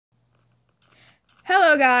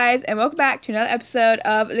Hello guys, and welcome back to another episode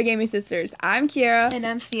of The Gaming Sisters. I'm Kiara. And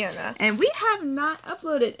I'm Sienna. And we have not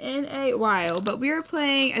uploaded in a while, but we are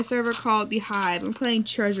playing a server called the Hive. We're playing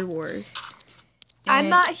Treasure Wars. I'm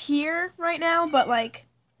not here right now, but like,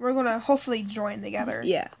 we're gonna hopefully join together.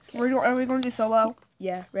 Yeah. Okay. Are we gonna do solo?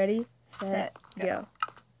 Yeah, ready, set, go.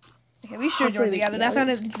 Okay, we should join together. That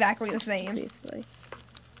sounded exactly the same. Basically.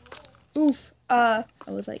 Oof. I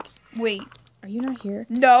was like, wait. Are you not here?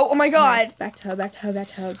 No, oh my god. No. Back to hub, back to hub, back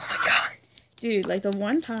to hub. Oh my god. Dude, like the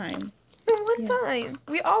one time. Time.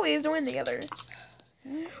 We always join together.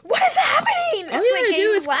 What is happening? All you gotta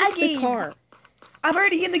do is click the car. I'm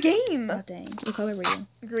already in the game. Oh dang. What color were you?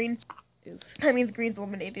 Green. Oof. That means green's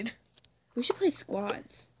eliminated. We should play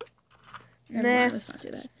squads. Nah. Let's not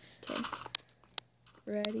do that. Okay.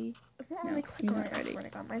 Ready? Let click on it. I swear to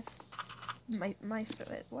God, my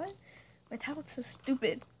foot. What? My tablet's so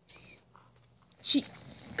stupid.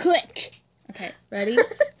 Click. Okay, ready,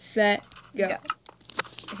 set, go. Yeah.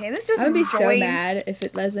 Okay, this is. I would be so mad if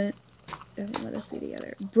it doesn't let us be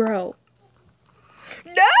together, bro.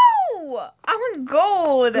 No, I want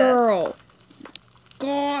gold. Girl,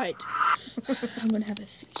 God, I'm gonna have a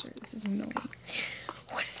seizure. This is annoying.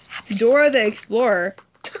 What is happening? Dora the Explorer.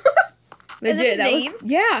 Legit, that name?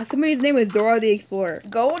 was somebody's name was Dora the Explorer.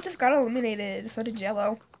 Gold just got eliminated. So did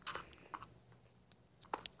yellow.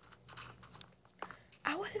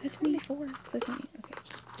 I wasn't at 24. Click on me. Okay.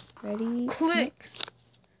 Ready? Click.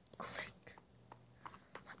 Click.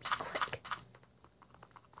 Let me click.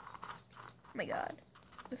 Oh my god.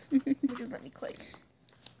 Just let me click.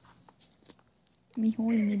 Me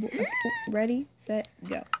holding me. Okay. Ready, set,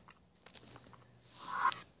 go.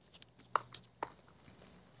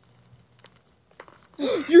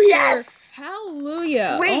 You're yes! here.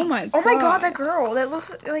 Hallelujah. Wait. Oh my god. Oh my god, that girl. That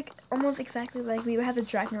looks like almost exactly like me. We have the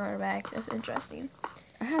dragon on our back. That's interesting.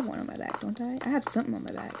 I have one on my back, don't I? I have something on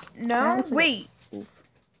my back. No? Wait. Oof.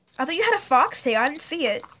 I thought you had a foxtail. I didn't see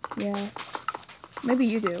it. Yeah. Maybe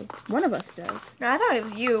you do. One of us does. No, I thought it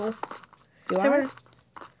was you. Do I? I don't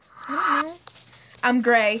know. I'm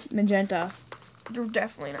gray. Magenta. You're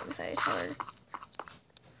definitely not the same color.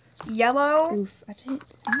 Yellow. Oof. I didn't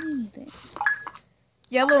see anything.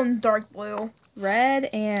 Yellow and dark blue. Red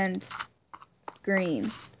and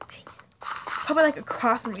green. Probably like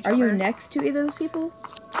across from each other. Are you next to either of those people?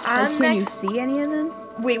 I'm can next. you see any of them?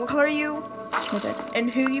 Wait, what color are you? Magenta. And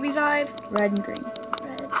who you beside? Red and green.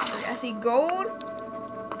 Red. Okay, I see gold.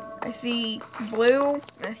 I see blue.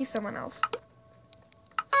 And I see someone else.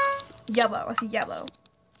 Yellow. I see yellow.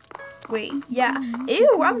 Wait. Yeah.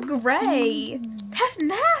 Ew, I'm gray. That's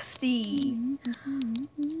nasty.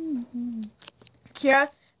 Kiara,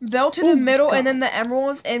 bell to the middle God. And then the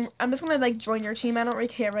emeralds. And I'm just going to like join your team. I don't really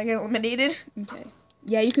care if I get eliminated. Okay.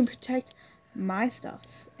 Yeah, you can protect my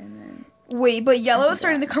stuffs. And then... Wait, but yellow is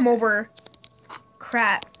starting to come over.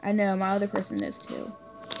 Crap. I know, my other person is too.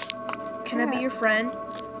 Can I be your friend?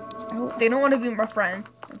 Oh, they don't want to be my friend.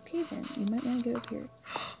 Okay then, you might want to get up here.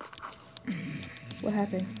 What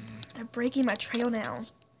happened? They're breaking my trail now.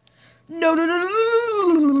 No.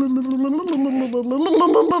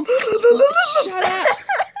 Shut up!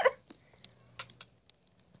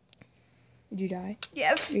 Did you die?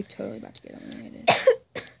 Yes. You're totally about to get eliminated.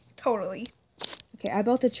 Totally. Okay, I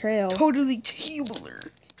built a trail. Totally tubular.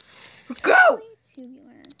 Go!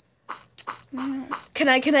 Tubular. No. Can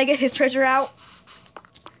I get his treasure out?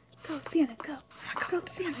 Go, Sienna, go. Go,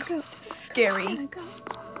 Sienna, go. Scary. Sienna, go.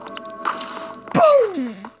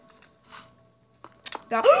 Boom!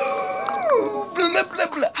 Blah, blah,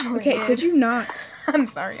 blah. Okay, could you not? I'm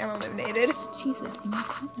sorry, I'm eliminated. Jesus,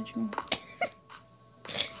 you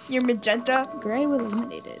You're magenta? Gray was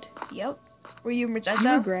eliminated. Yep. Were you magenta?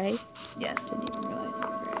 You were gray? Yes. Didn't even realize you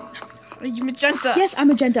were gray. Are you magenta? Yes, I'm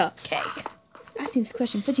magenta. Okay. Asked me this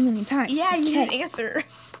question 50 million times. Yeah, you didn't answer.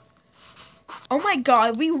 Oh my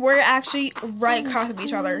god, we were actually right across from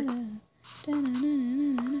each other.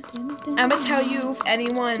 I'm gonna tell you if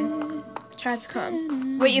anyone tries to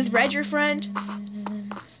come. Wait, is Red your friend?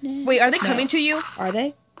 Wait, are they coming to you? Are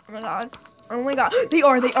they? Oh my god. Oh my god. They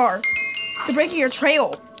are. They're breaking your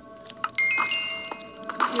trail.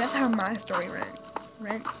 See, that's how my story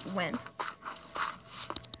went.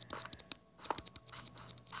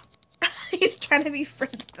 He's trying to be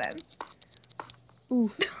friends with them.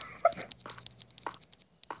 Oof.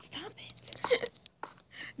 Stop it.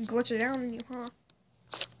 Glitch it down on you, huh?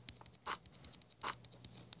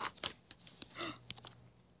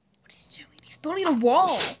 What is he doing? He's building a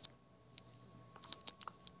wall.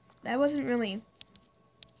 That wasn't really...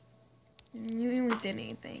 You didn't really did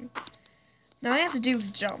anything. Now all I have to do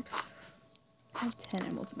is jump. I have 10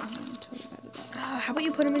 emeralds in my hand. I'm totally bad at that. How about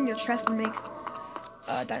you put them in your chest and make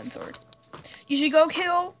diamond sword. You should go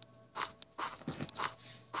kill.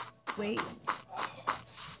 Wait.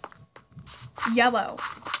 Yellow.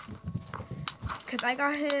 Because I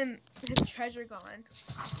got him his treasure gone.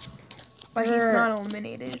 But he's not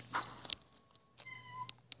eliminated.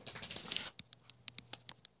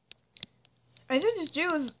 I just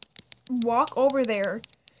do is walk over there,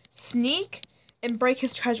 sneak, and break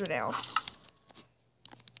his treasure down.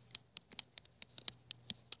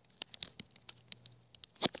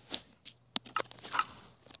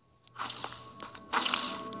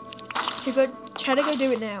 Try to go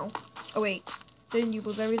do it now. Oh wait, didn't you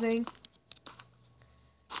lose everything?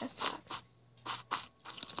 That sucks.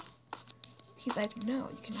 He's like, no,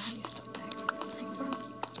 you cannot have your stuff back. Like, fuck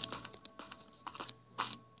you.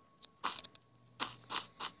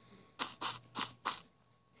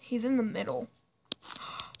 He's in the middle.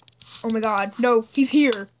 Oh my god, no, he's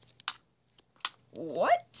here.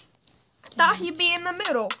 What? I thought he'd be in the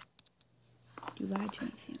middle. You lied to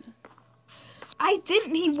me, Santa. I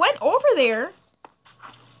didn't. He went over there.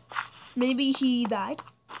 Maybe he died.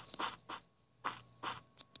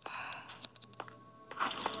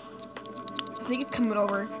 I think it's coming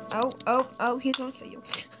over. Oh, he's gonna kill you.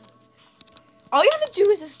 All you have to do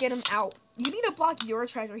is just get him out. You need to block your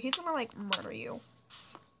treasure. He's gonna, like, murder you.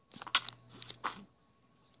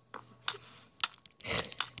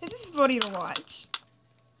 This is funny to watch.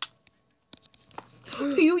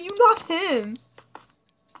 You knocked him.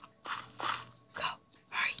 Go.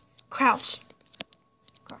 Hurry. Crouch.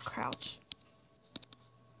 Gotta crouch.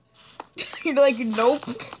 You're like, nope.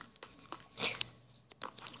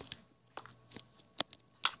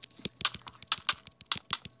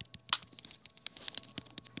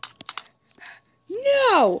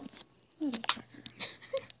 No!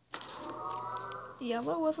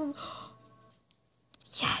 Yellow wasn't.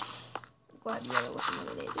 Yes! I'm glad yellow wasn't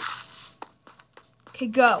eliminated. Okay,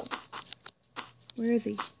 go. Where is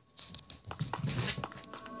he?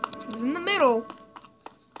 He's in the middle.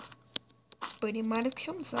 But he might have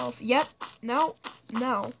killed himself. Yep. No.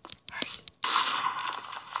 No.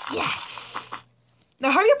 Yes!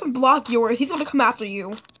 Now hurry up and block yours. He's gonna come after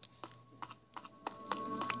you.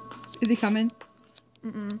 Is he coming?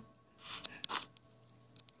 Mm-mm.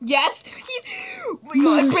 Yes! Oh my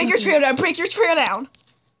god, break your trail down, break your trail down!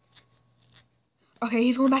 Okay,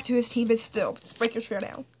 he's going back to his team, but still, just break your trail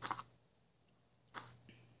down.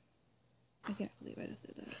 I can't believe I just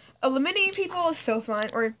did that. Eliminating people is so fun,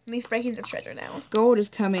 or at least breaking the treasure down. Gold is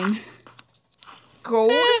coming.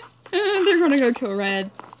 Gold? They're gonna go kill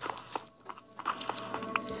red.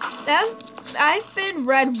 I've been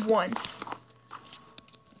red once.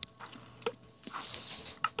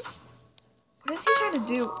 What is he trying to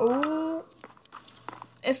do? Oh.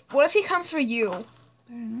 What if he comes for you?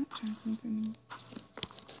 Better not try to come for me.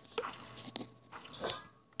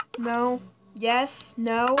 No. Yes.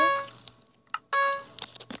 No.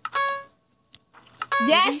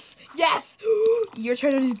 Yes! Yes! Your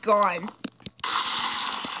treasure is gone.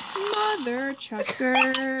 Mother trucker.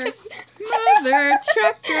 Mother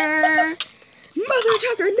trucker. Mother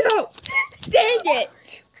trucker, no! Dang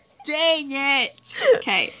it! Dang it!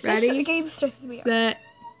 Okay, ready? The game stresses me out. Set,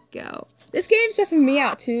 go. This game's stressing me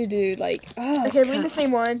out too, dude. Like, oh. Okay, we're in the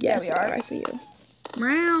same one. Yes, yeah, we are. I see you.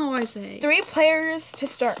 Meow, I say. 3 players to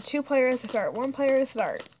start. 2 players to start. 1 player to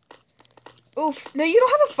start. Oof. No, you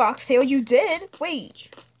don't have a foxtail. You did. Wait.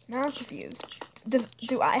 Now I'm confused.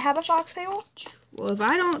 Do I have a foxtail? Well, if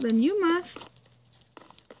I don't, then you must.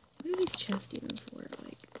 What are these chests even for?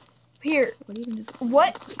 Like, here. what even is?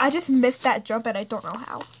 What? I just missed that jump and I don't know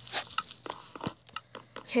how.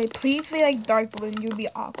 Okay, please be like dark blue and you be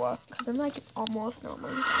aqua. Because I'm like almost normal.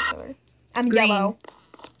 I'm Green. yellow.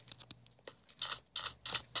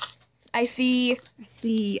 I see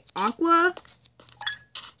aqua.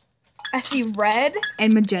 I see red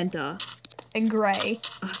And magenta. and gray.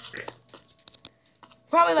 Ugh.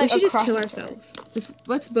 Probably like we should just across kill the ourselves.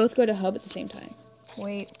 Let's both go to hub at the same time. board.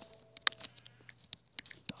 Wait.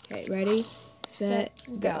 Okay, ready, set,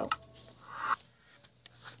 go.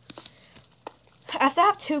 I still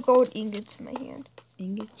have 2 gold ingots in my hand.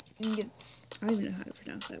 Ingots? Ingots. I don't even know how to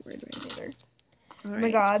pronounce that word right Either. now. Oh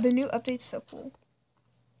my god, the new update's so cool.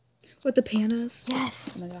 What, the pandas?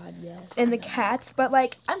 Yes. Oh my god, yes. And the cats, but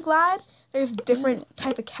like, I'm glad there's different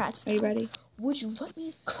type of cats. Are you ready? Would you let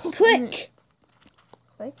me Click!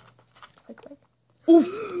 Click. Click, click. Oof!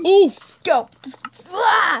 Oof! Go!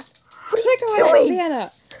 Ah! Click on doing? it,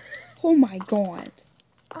 Savannah! Oh my god.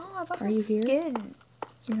 Oh, I thought Are you here? Skin.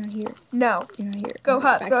 You're not here. No. You're not here. Go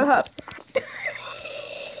Alright, hub, back go up. hub.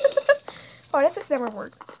 Oh, that's just never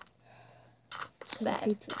work.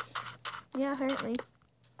 Pizzas. Yeah, apparently.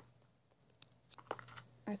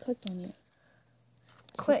 I clicked on you.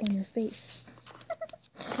 Click. On your face.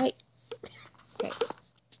 Hey. Okay.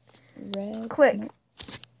 Red. Click. No.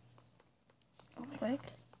 Click.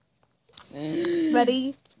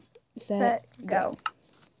 Ready, Set, go.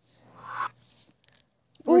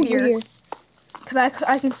 Ooh, We're you're here. Because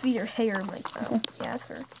I can see your hair. I'm like, oh, yeah,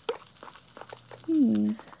 sir.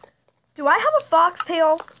 Do I have a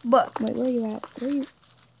foxtail? Look. Wait, where are you at? Where are you?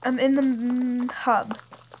 I'm in the hub.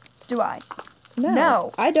 Do I?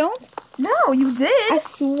 No. I don't? No, you did.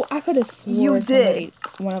 I could have sworn You did.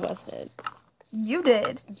 One of us did. You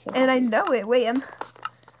did. I'm so and I know it. Wait,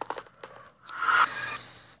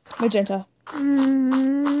 Magenta.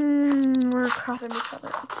 We're crossing each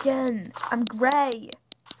other again. I'm gray.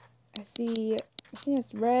 I think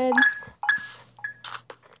it's red.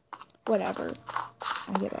 Whatever.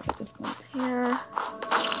 I give up at this point. Yeah.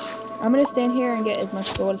 I'm gonna stand here and get as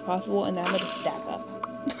much gold as possible, and then I'm gonna stack up.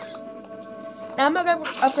 Now I'm gonna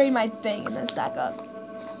upgrade my thing and then stack up.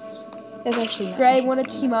 That's actually not Gray, wanna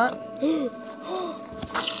team up?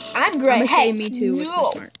 I'm gray. I'm gonna hey, say me too. Which no.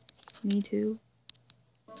 is smart. Me too.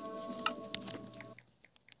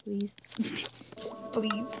 Please.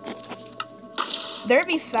 Please. They're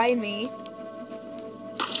beside me.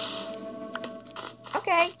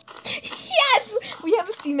 Okay. Yes! We have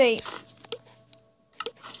a teammate.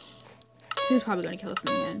 Who's probably gonna kill us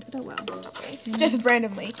in the end? But oh well. Just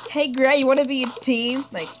randomly. Hey, Gray, you wanna be a team?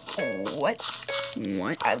 Like, what?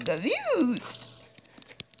 What? I'm confused.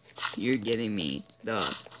 You're giving me the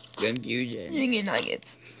confusion. Chicken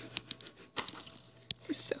nuggets.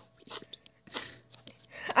 You're so weird.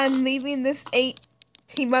 I'm leaving this 8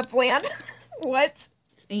 team up land. What?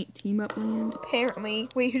 This ain't team up land. Apparently.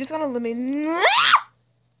 Wait, who just got eliminated?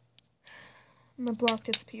 My block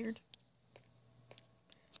disappeared.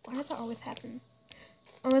 Why does that always happen?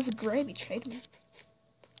 Oh, that's Gray betrayed me.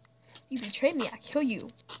 You betrayed me, I kill you.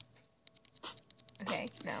 Okay,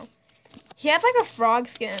 no. He has like a frog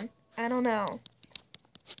skin. I don't know.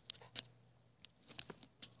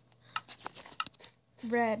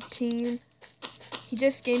 Red team. He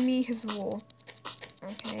just gave me his wool.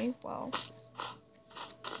 Okay, well.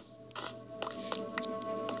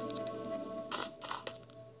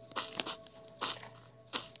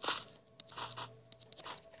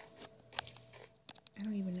 I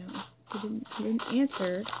don't even know. He didn't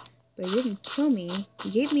answer, but he didn't kill me. He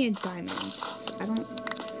gave me a diamond. So I don't.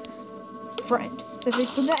 Friend. Does it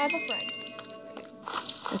include that as a friend?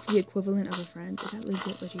 That's the equivalent of a friend. Is that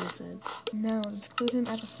legit what you just said? No, include him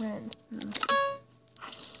as a friend. Oh, okay.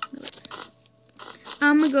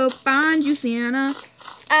 I'm gonna go find you, Santa.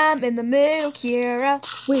 I'm in the middle, Kira.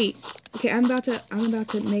 Wait. Okay, I'm about to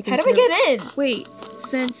make. How do we get in? Wait.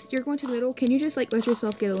 Since you're going to the middle, can you just like let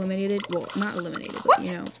yourself get eliminated? Well, not eliminated, but what?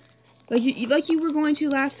 You know, like you were going to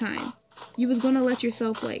last time. You was gonna let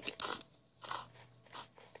yourself like.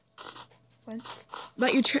 What?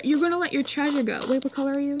 You're gonna let your treasure go. Wait, what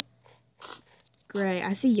color are you? Gray.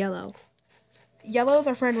 I see yellow. Yellow is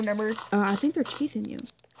our friend, remember? I think they're chasing you.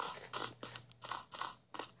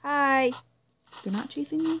 Hi. They're not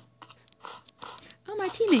chasing you? Oh, my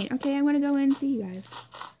teammate. Okay, I'm gonna go in and see you guys.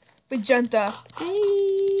 Magenta. Hey.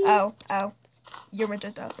 Oh. You're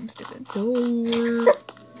magenta. I'm stupid. Door.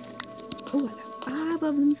 Oh, I got 5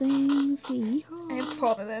 of them things. Yeehaw. I have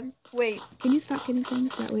 12 of them. Wait. Can you stop getting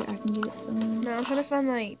things? That way I can get some. No, I'm trying to find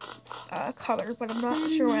my color, but I'm not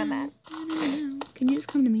sure where I'm at. Can you just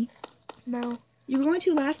come to me? No. You were going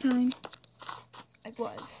to last time. I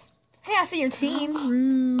was. Hey, I see your team. How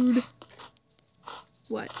rude.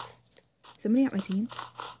 What? Somebody at my team?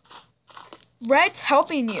 Red's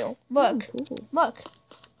helping you. Look. Oh, cool. Look.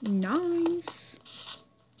 Nice.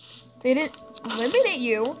 They didn't eliminate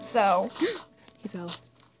you, so. He fell.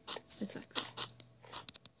 That sucks.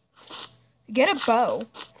 Get a bow.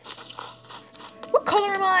 What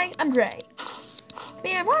color am I? I'm gray.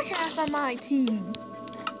 Man, why can't I find my team?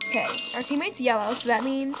 Okay, our teammate's yellow, so that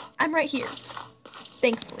means I'm right here.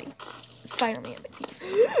 Thankfully. Finally on my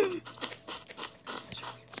team.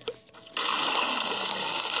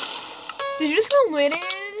 Did you just go win it?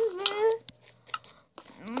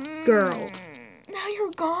 Girl. Now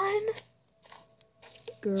you're gone?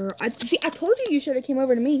 Girl. I told you should have came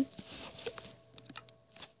over to me.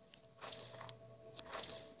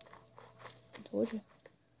 I told you.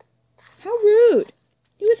 How rude.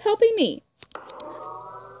 He was helping me.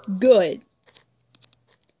 Good.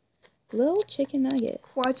 Little chicken nugget.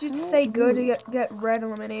 Why'd you say good to get Red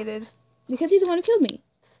eliminated? Because he's the one who killed me.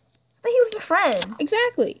 But he was your friend.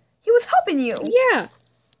 Exactly. He was helping you. Yeah.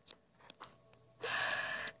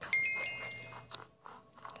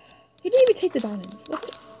 He didn't even take the diamonds. What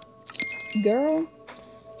the? Girl.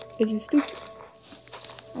 Because you're stupid.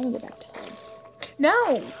 I'm gonna go back to home.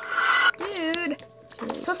 No! Dude!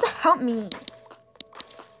 You're supposed to help me.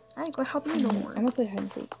 I ain't gonna help you no more. I'm gonna play hide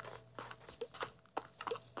and seek.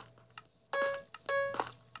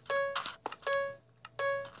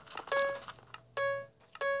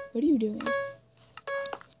 What are you doing?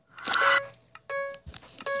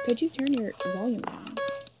 Could you turn your volume down?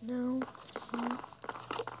 No.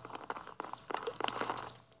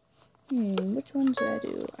 Which one should I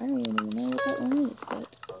do? I don't even know what that one is, but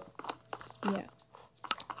yeah,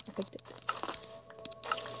 I picked it.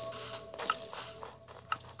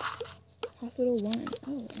 Hospital 1.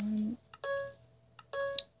 Oh,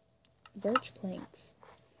 birch planks.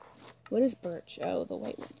 What is birch? Oh, the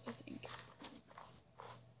white ones, I think.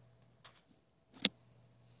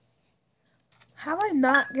 How do I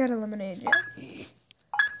not get eliminated yet?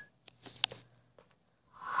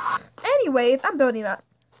 Anyways, I'm building up.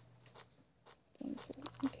 Wonderful.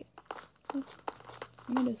 Okay.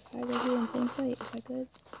 I'm gonna just hide right here in plain sight. Is that good?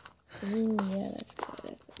 Ooh, yeah, that's good.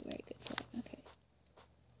 That's a very good spot. Okay.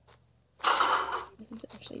 This is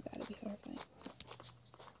actually about to be horrifying.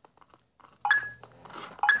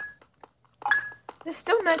 There's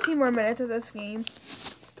still 19 more minutes of this game.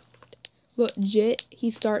 Legit, he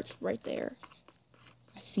starts right there.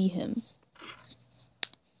 I see him.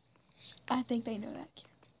 I think they know that.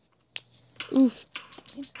 Oof.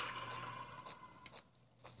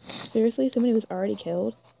 Seriously, somebody was already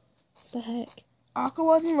killed? What the heck? Aqua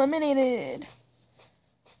wasn't eliminated.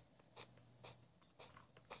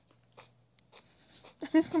 I'm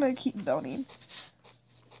just gonna keep building.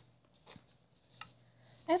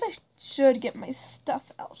 I think I should get my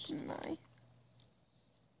stuff out, shouldn't I?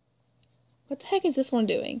 What the heck is this one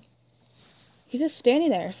doing? He's just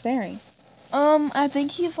standing there, staring. I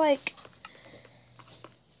think he's like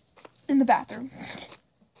in the bathroom.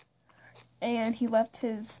 And he left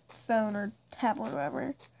his phone or tablet or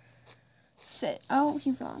whatever. Sit. Oh,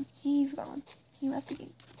 he's gone. He's gone. He left the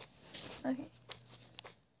game. Okay.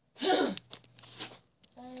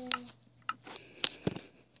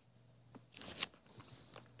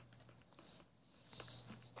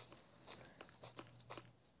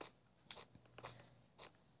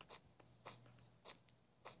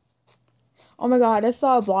 Oh my god, I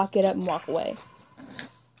saw a block get up and walk away.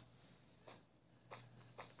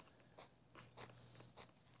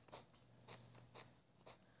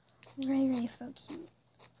 Ray Ray's so cute.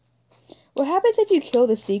 What happens if you kill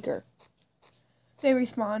the seeker? They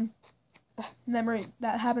respawn. Never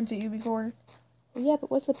that happened to you before. Well, yeah, but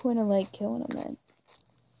what's the point of, like, killing them then?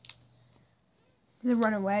 They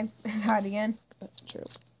run away and hide again. That's true.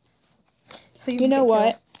 So You know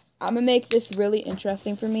what? I'm gonna make this really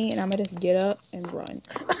interesting for me, and I'm gonna just get up and run.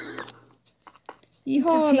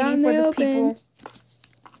 Yeehaw, out in the open.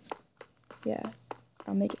 Yeah,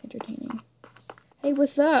 I'll make it entertaining. Hey,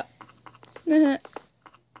 what's up?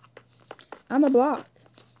 I'm a block,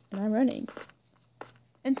 and I'm running.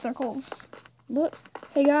 In circles. Look,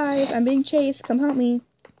 hey guys, I'm being chased. Come help me.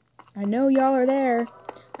 I know y'all are there.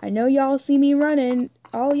 I know y'all see me running.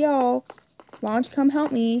 All y'all. Why don't you come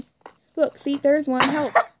help me? Look, see, there's one.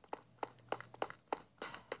 Help.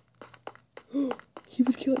 He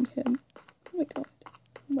was killing him. Oh my god.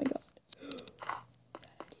 Oh my god. Bad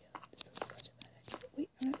idea. This was such a bad idea. Wait,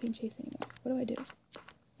 I'm not being chased anymore. What do I do?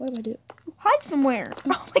 What do I do? Hide somewhere. Oh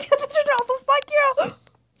my god, that's an awful spot, Kira.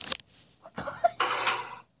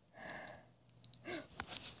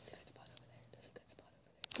 There's a good spot over there. There's a good spot over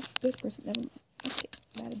there. This person, never mind. Okay,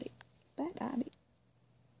 bad idea. Bad idea.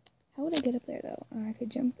 How would I get up there though? I could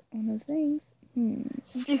jump on those things.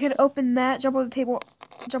 You could open that, jump on the table,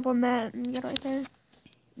 jump on that, and get right there.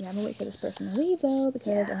 Yeah, I'm gonna wait for this person to leave though,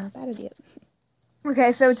 because I have a bad idea.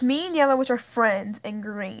 Okay, so it's me and yellow, which are friends, and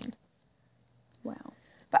green. Wow.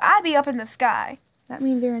 But I'd be up in the sky. That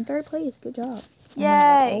means you're in third place. Good job.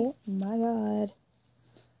 Yay! Oh my god.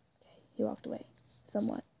 Okay, he walked away.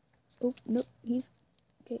 Somewhat. Oh, nope. He's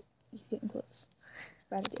getting close.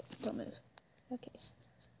 Bad idea. Don't move. Okay.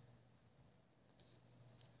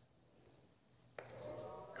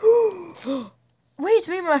 Wait, it's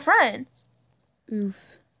me and my friend.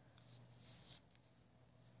 Oof.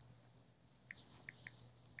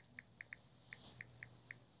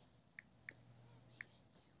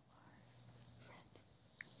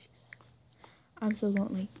 I'm so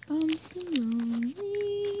lonely. I'm so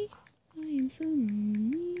lonely. I am so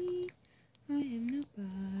lonely. I have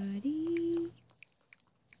nobody.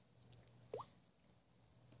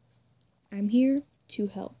 I'm here to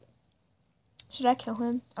help. Should I kill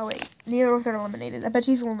him? Oh wait, neither of us are eliminated. I bet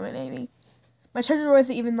he's eliminating me. My treasure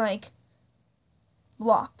wasn't even like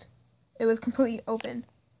blocked. It was completely open.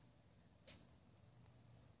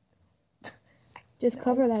 Just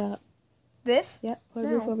cover that up. This? Yep, put a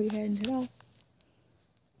No. roof over your head and turn it off.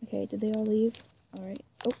 Okay, did they all leave? Alright.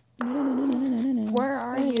 Oh, no. Where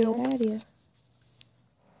are bad you? Idea, bad idea.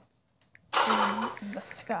 In the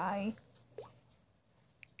sky.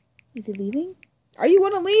 Is he leaving? Are you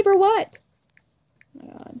gonna leave or what? Oh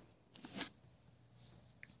my god.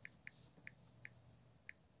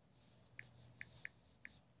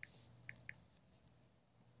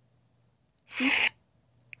 See?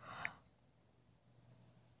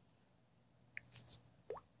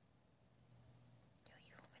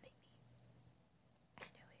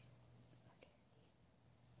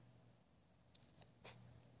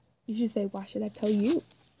 You should say, why should I tell you?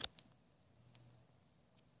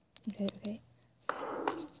 Okay.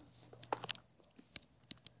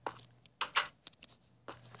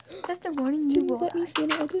 That's the warning you Didn't will let me die. see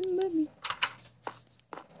it. Didn't let me.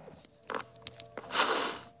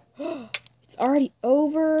 It's already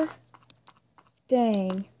over.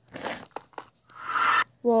 Dang.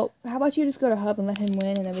 Well, how about you just go to Hub and let him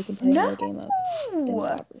win, and then we can play another game of Dinner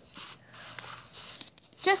Robbers.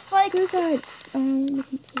 Just like Suicide.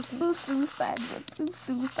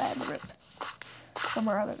 suicide rip. From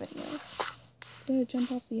our other videos. Gotta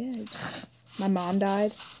jump off the edge. My mom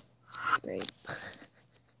died. Great.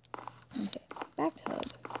 Okay, back to Hub.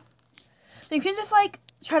 You can just like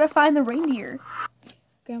try to find the reindeer.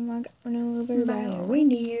 Grandma got run over by a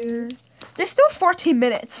reindeer. There's still 14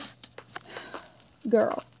 minutes.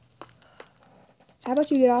 Girl. How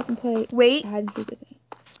about you get off and play Wait. hide and seek with me?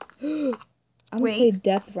 I'm gonna Wait. play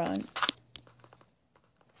Death Run.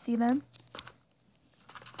 See them?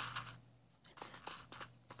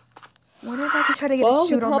 Wonder if I can try to get a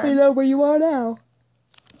shoot on them. know where you are now.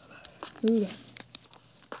 Ooh.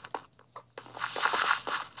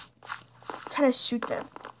 Try to shoot them.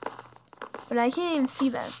 But I can't even see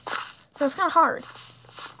them. So it's kind of hard.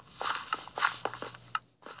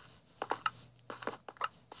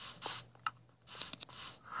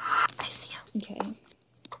 I see him. Okay.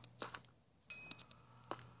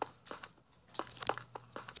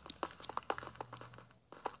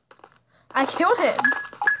 I killed him.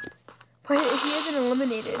 But he isn't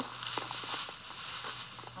eliminated.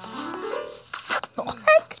 The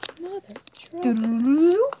heck? Mother truck.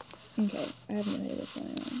 Doo-doo-doo-doo. Okay, I have no idea what's going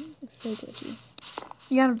on. It's so glitchy.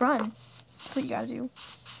 You gotta run. That's what you gotta do.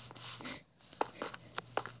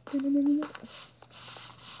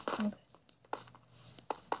 Okay.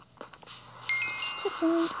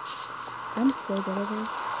 Checkpoint. I'm so good at this.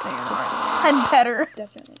 No, you're not. I'm better.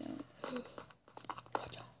 Definitely not.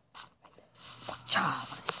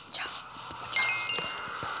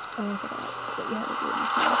 Oh, I forgot that you had to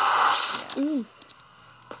do it. Oof.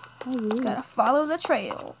 How rude. Gotta follow the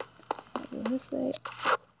trail. I'll go this way.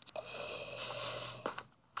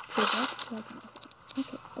 Okay, that's blocking myself.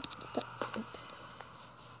 Okay, oh, stop it.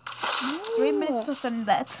 No. 3 minutes to send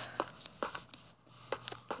that.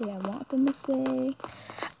 Okay, I'm walking this way.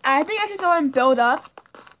 I think I should go and build up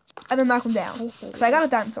and then knock them down. Because I got a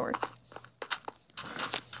diamond sword.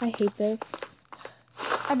 I hate this.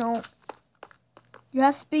 I don't. You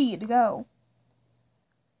have speed. Go.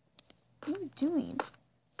 What are you doing?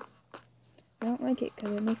 I don't like it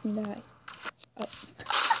because it makes me die. Oh.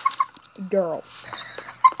 Girl.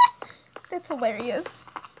 That's hilarious.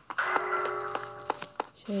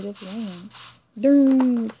 Should I just land?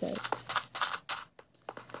 Doom, says.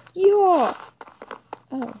 Yeah!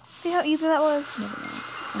 Oh, See how easy that was? never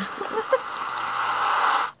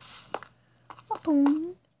mind.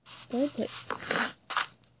 Boom. Third place.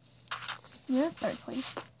 You're in third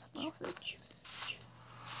place.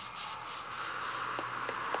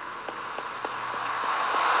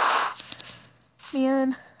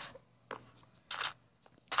 Man.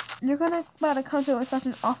 You're about to come to such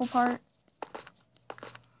an awful part.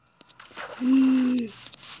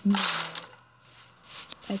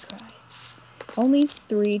 I cry. Only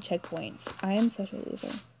 3 checkpoints. I am such a loser.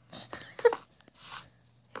 Is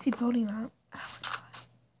he building up? Oh my god.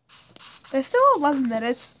 There's still 11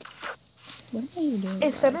 minutes. What am I even doing?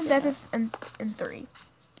 It's 7 deaths and 3.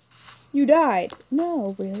 You died.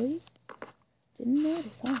 No, really? Didn't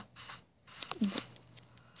notice, huh? Okay.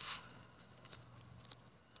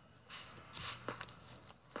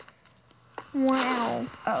 Wow.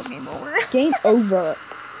 Oh, game over. Game over.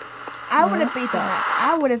 I would have beaten that.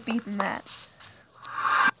 I would have beaten that.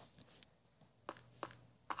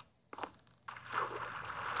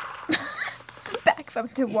 Back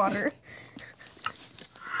up to water.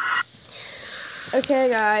 Okay,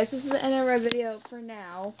 guys, this is the end of our video for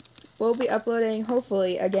now. We'll be uploading,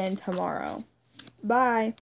 hopefully, again tomorrow. Bye.